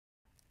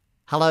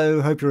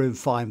Hello, hope you're in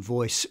fine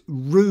voice.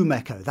 Room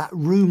echo, that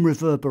room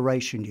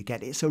reverberation you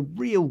get, it's a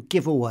real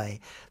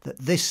giveaway that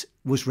this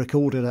was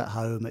recorded at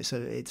home.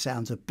 It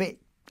sounds a bit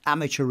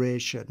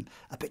amateurish and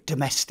a bit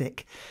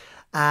domestic.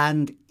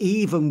 And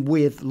even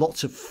with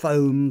lots of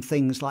foam,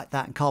 things like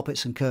that, and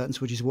carpets and curtains,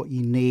 which is what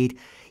you need,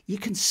 you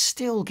can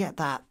still get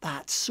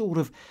that sort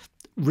of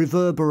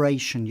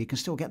reverberation. You can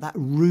still get that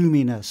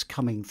roominess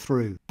coming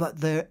through. But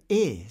there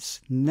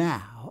is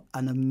now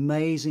an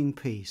amazing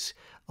piece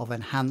of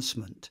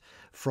enhancement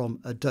from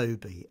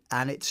Adobe,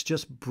 and it's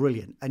just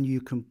brilliant. And you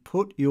can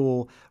put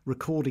your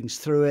recordings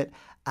through it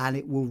and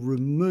it will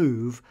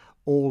remove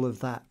all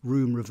of that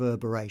room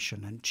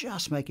reverberation and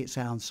just make it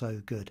sound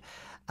so good.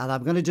 And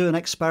I'm going to do an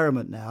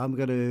experiment now. I'm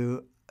going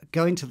to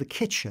go into the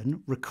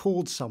kitchen,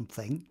 record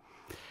something,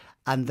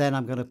 and then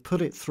I'm going to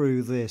put it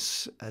through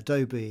this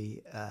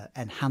Adobe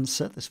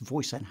enhancer, this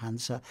voice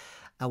enhancer,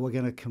 and we're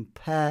going to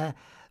compare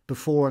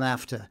before and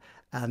after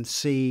and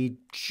see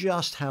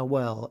just how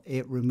well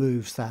it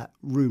removes that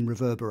room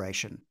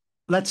reverberation.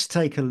 Let's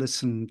take a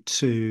listen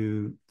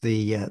to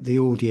the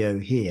audio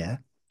here,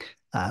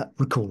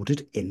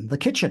 recorded in the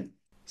kitchen.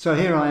 So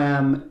here I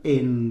am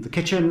in the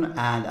kitchen,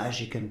 and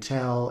as you can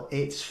tell,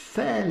 it's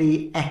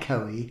fairly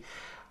echoey.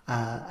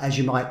 As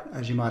you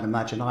might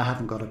imagine, I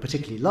haven't got a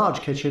particularly large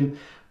kitchen,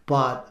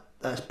 but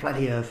there's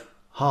plenty of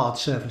hard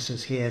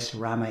surfaces here,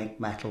 ceramic,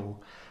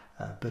 metal,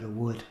 a bit of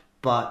wood,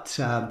 but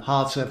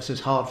hard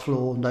surfaces, hard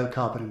floor, no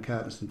carpet and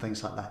curtains and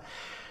things like that.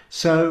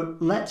 So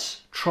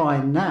let's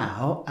try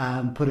now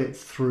and put it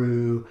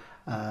through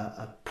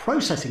a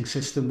processing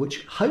system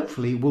which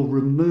hopefully will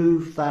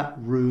remove that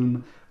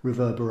room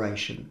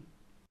reverberation.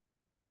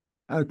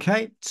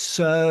 Okay,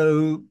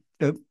 so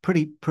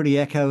pretty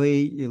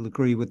echoey, you'll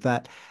agree with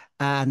that.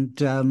 And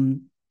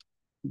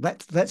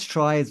let's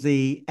try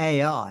the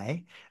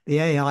AI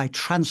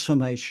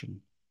transformation.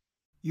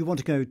 You want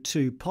to go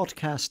to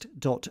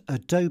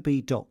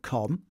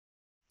podcast.adobe.com,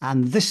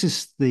 and this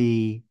is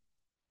the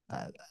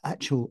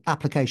actual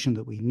application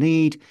that we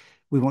need.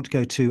 We want to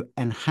go to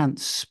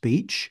enhance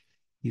speech.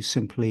 You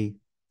simply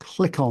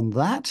click on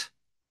that,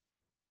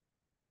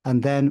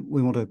 and then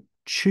we want to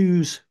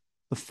choose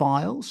the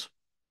files.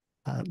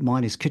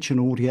 Mine is kitchen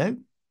audio.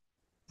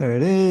 There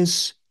it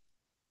is.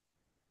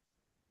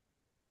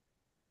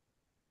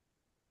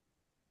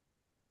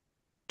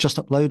 Just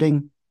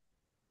uploading.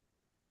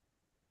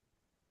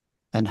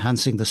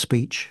 Enhancing the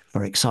speech.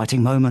 Very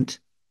exciting moment.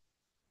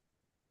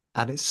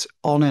 And it's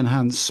on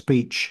enhanced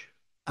speech.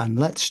 And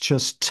let's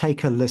just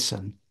take a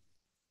listen.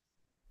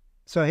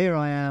 So here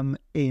I am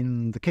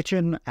in the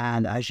kitchen,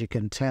 and as you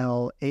can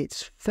tell,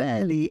 it's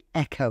fairly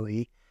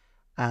echoey.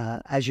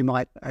 As you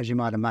might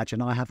imagine,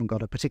 I haven't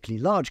got a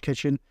particularly large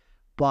kitchen,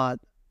 but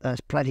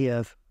there's plenty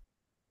of...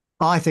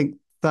 I think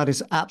that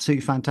is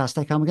absolutely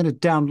fantastic. I'm going to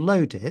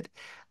download it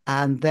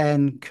and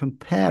then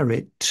compare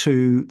it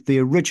to the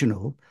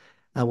original,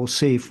 and we'll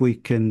see if we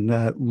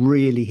can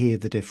really hear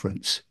the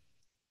difference.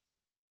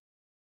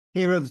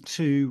 Here are the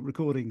two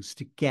recordings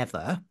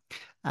together,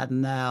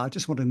 and now I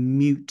just want to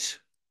mute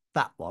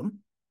that one,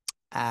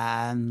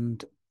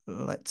 and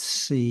let's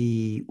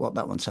see what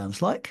that one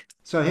sounds like.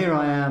 So here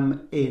I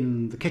am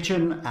in the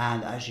kitchen,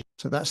 and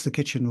so that's the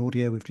kitchen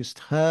audio we've just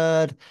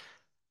heard.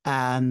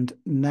 And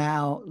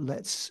now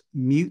let's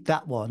mute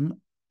that one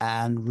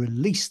and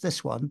release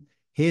this one.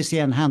 Here's the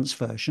enhanced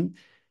version.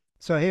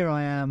 So here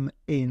I am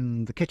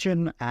in the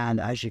kitchen, and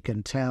as you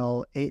can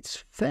tell,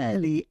 it's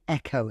fairly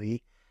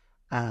echoey.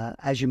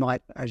 As you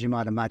might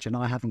imagine,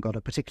 I haven't got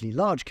a particularly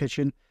large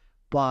kitchen,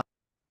 but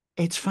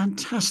it's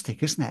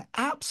fantastic, isn't it?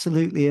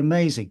 Absolutely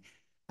amazing.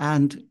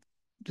 And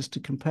just to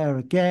compare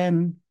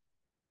again,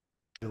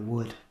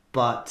 wood,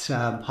 but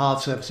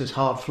hard surfaces,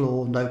 hard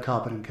floor, no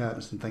carpet and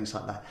curtains and things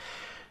like that.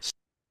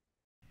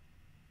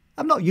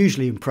 I'm not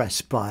usually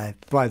impressed by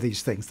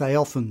these things. They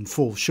often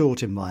fall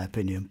short, in my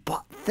opinion,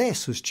 but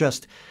this was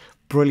just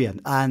brilliant.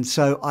 And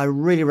so I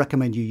really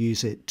recommend you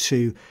use it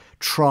to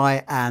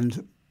try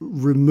and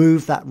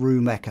remove that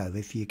room echo.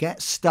 If you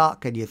get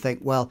stuck and you think,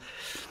 well,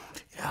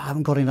 I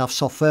haven't got enough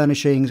soft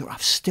furnishings, or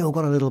I've still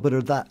got a little bit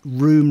of that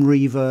room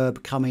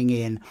reverb coming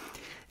in,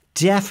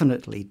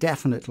 definitely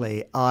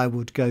I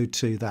would go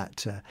to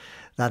that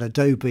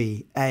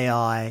Adobe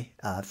AI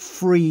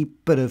free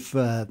bit of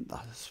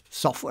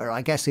software.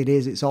 I guess it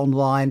is. It's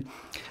online.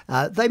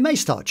 They may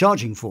start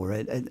charging for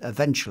it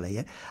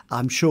eventually,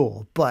 I'm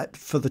sure, but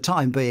for the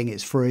time being,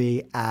 it's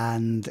free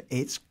and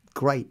it's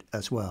great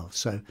as well.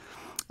 So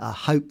I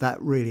hope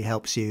that really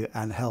helps you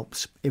and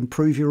helps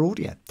improve your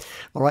audio.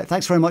 All right,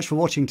 thanks very much for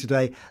watching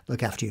today.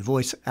 Look after your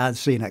voice and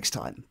see you next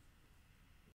time.